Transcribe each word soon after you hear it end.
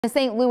The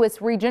St.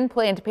 Louis region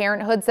Planned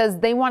Parenthood says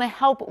they want to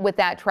help with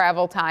that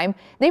travel time.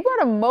 They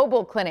brought a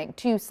mobile clinic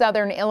to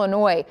southern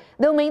Illinois.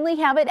 They'll mainly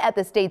have it at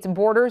the state's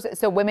borders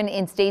so women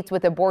in states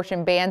with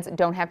abortion bans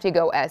don't have to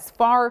go as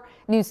far.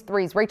 News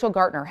 3's Rachel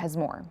Gartner has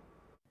more.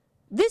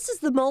 This is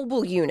the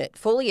mobile unit,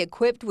 fully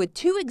equipped with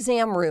 2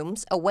 exam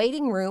rooms, a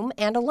waiting room,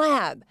 and a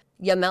lab.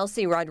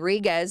 Yamelcy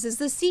Rodriguez is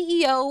the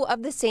CEO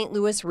of the St.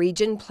 Louis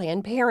region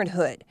Planned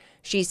Parenthood.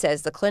 She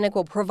says the clinic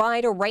will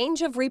provide a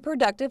range of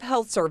reproductive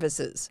health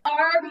services.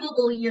 Our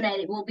mobile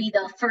unit will be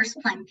the first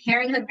Planned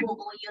Parenthood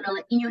mobile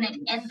unit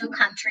in the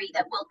country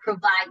that will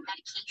provide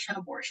medication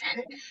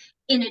abortion,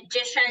 in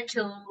addition to,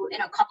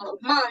 in a couple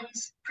of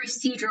months,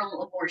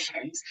 procedural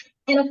abortions.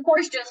 And of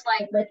course, just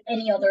like with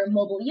any other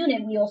mobile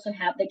unit, we also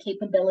have the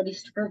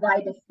capabilities to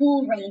provide the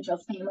full range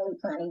of family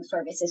planning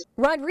services.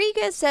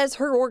 Rodriguez says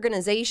her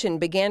organization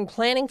began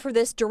planning for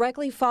this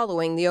directly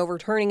following the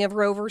overturning of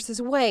Roe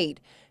v. Wade.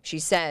 She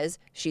says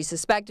she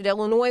suspected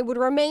Illinois would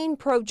remain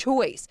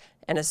pro-choice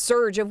and a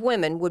surge of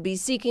women would be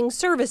seeking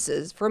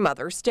services from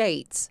other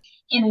states.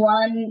 And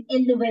one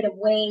innovative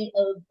way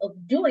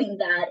of doing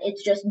that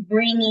is just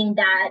bringing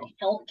that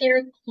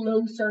healthcare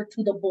closer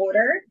to the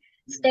border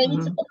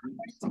states. Of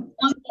course, on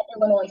the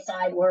Illinois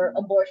side where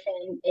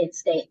abortion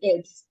is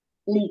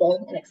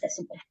legal and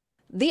accessible.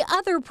 The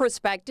other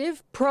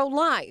perspective,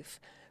 pro-life.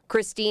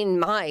 Christine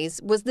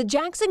Mize was the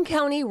Jackson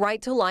County Right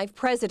to Life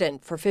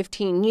president for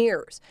 15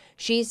 years.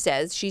 She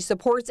says she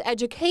supports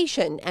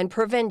education and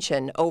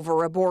prevention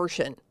over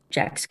abortion.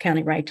 Jackson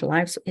County Right to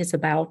Life is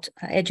about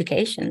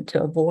education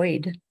to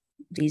avoid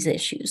these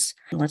issues.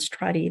 Let's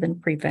try to even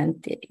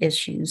prevent the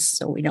issues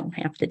so we don't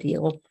have to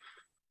deal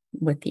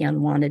with the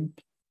unwanted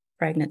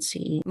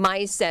pregnancy.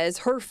 Mize says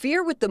her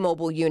fear with the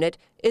mobile unit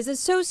is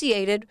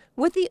associated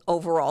with the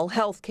overall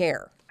health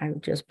care. I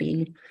would just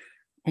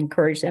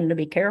encourage them to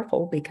be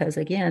careful because,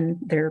 again,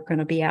 they're going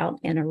to be out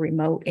in a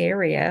remote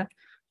area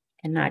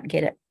and not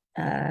get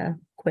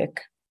quick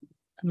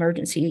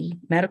emergency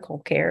medical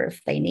care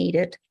if they need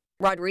it.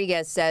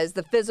 Rodriguez says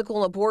the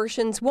physical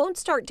abortions won't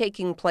start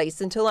taking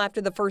place until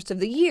after the first of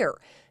the year.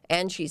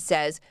 And she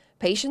says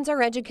patients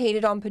are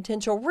educated on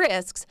potential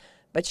risks,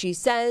 but she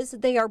says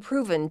they are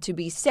proven to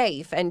be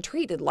safe and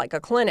treated like a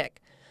clinic.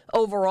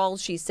 Overall,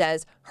 she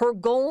says her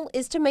goal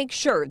is to make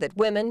sure that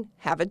women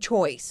have a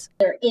choice.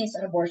 There is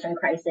an abortion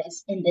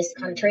crisis in this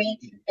country,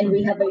 and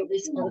we have a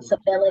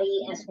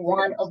responsibility as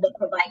one of the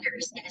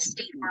providers in a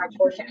state where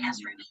abortion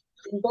has remained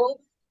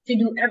legal to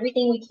do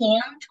everything we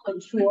can to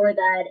ensure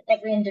that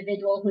every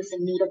individual who's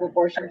in need of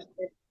abortion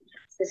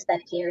gets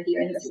that care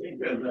here in the state.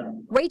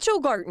 Rachel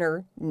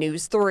Gartner,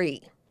 News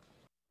 3.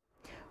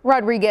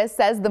 Rodriguez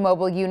says the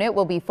mobile unit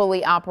will be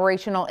fully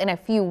operational in a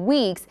few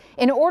weeks.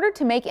 In order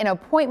to make an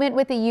appointment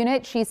with the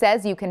unit, she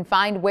says you can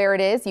find where it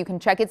is. You can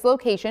check its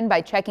location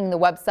by checking the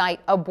website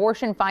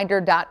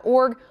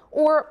abortionfinder.org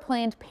or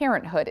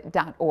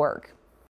plannedparenthood.org.